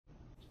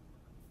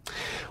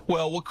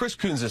Well, what Chris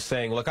Coons is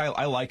saying, look,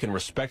 I like and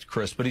respect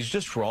Chris, but he's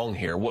just wrong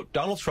here. What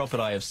Donald Trump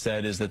and I have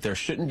said is that there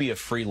shouldn't be a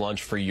free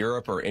lunch for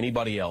Europe or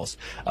anybody else.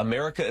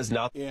 America is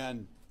not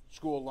in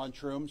school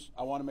lunchrooms.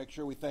 I want to make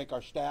sure we thank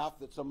our staff,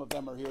 that some of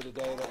them are here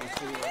today that we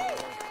see right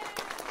here.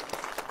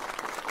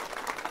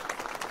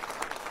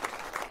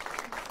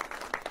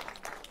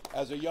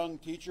 As a young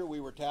teacher,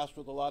 we were tasked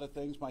with a lot of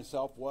things.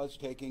 Myself was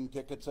taking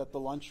tickets at the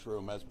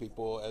lunchroom as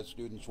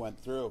students went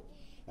through.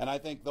 And I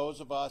think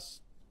those of us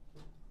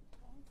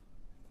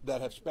that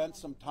have spent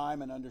some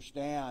time and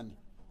understand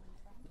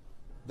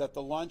that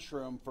the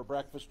lunchroom for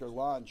breakfast or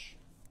lunch,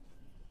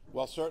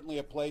 while certainly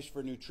a place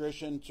for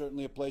nutrition,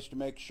 certainly a place to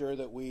make sure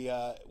that we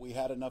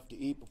had enough to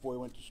eat before we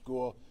went to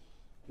school,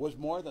 was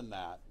more than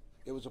that.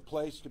 It was a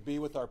place to be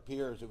with our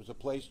peers. It was a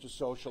place to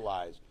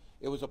socialize.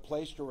 It was a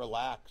place to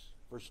relax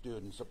for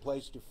students, a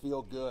place to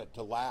feel good,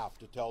 to laugh,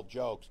 to tell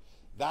jokes.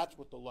 That's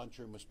what the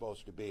lunchroom was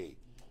supposed to be.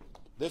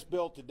 This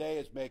bill today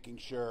is making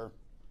sure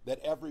that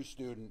every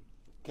student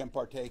can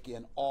partake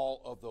in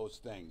all of those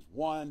things.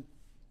 One,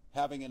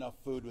 having enough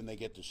food when they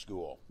get to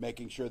school,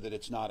 making sure that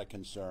it's not a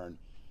concern,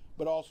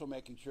 but also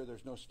making sure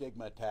there's no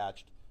stigma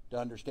attached to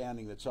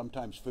understanding that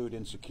sometimes food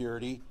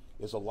insecurity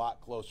is a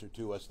lot closer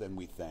to us than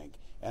we think.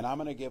 And I'm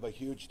going to give a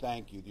huge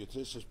thank you.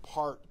 This is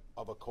part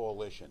of a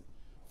coalition.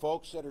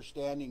 Folks that are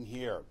standing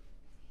here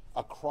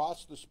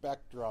across the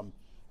spectrum,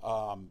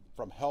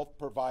 from health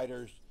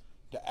providers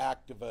to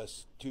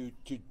activists to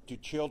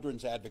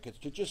children's advocates,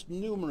 to just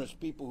numerous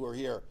people who are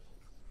here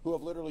who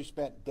have literally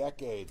spent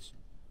decades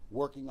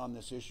working on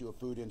this issue of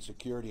food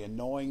insecurity and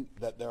knowing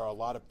that there are a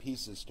lot of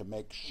pieces to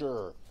make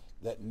sure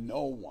that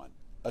no one,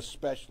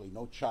 especially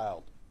no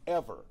child,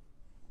 ever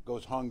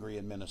goes hungry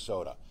in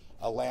Minnesota.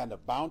 A land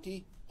of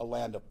bounty, a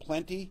land of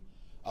plenty,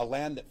 a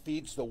land that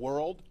feeds the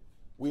world.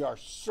 We are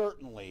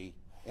certainly,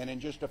 and in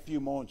just a few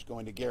moments,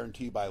 going to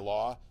guarantee by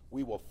law,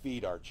 we will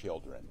feed our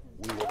children.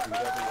 We will feed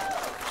everyone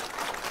else.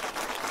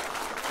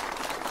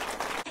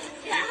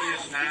 It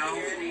is now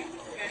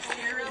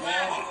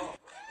law.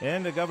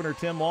 And Governor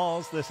Tim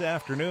Walz this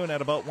afternoon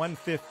at about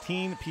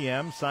 1:15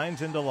 p.m.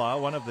 signs into law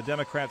one of the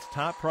Democrats'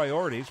 top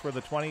priorities for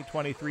the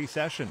 2023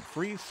 session: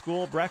 free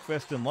school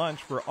breakfast and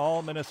lunch for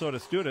all Minnesota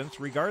students,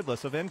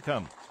 regardless of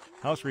income.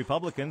 House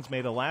Republicans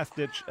made a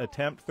last-ditch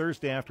attempt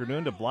Thursday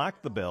afternoon to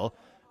block the bill.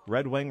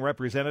 Red Wing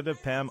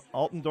Representative Pam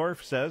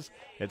Altendorf says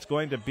it's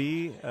going to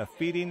be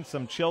feeding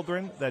some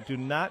children that do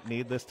not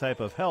need this type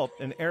of help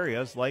in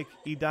areas like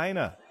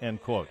Edina,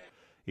 end quote.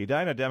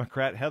 Edina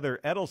Democrat Heather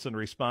Edelson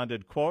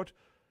responded, quote,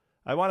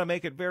 "I want to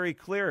make it very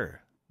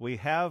clear. We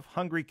have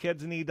hungry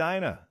kids in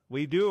Edina.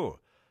 We do.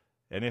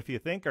 And if you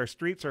think our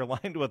streets are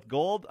lined with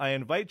gold, I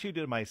invite you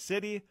to my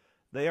city.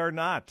 They are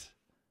not,"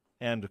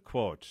 end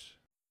quote.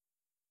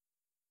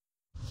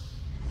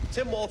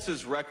 Tim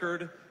Walz's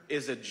record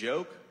is a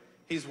joke.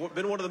 He's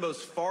been one of the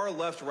most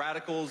far-left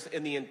radicals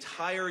in the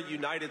entire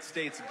United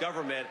States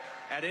government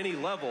at any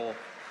level.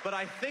 But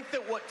I think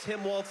that what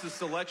Tim Walz's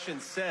selection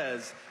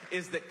says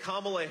is that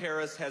Kamala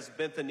Harris has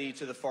bent the knee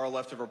to the far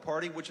left of her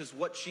party, which is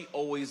what she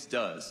always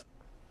does.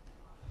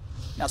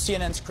 Now,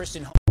 CNN's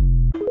Kristen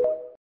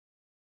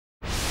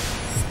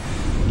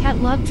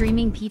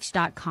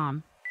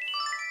CatLoveDreamingPeach.com.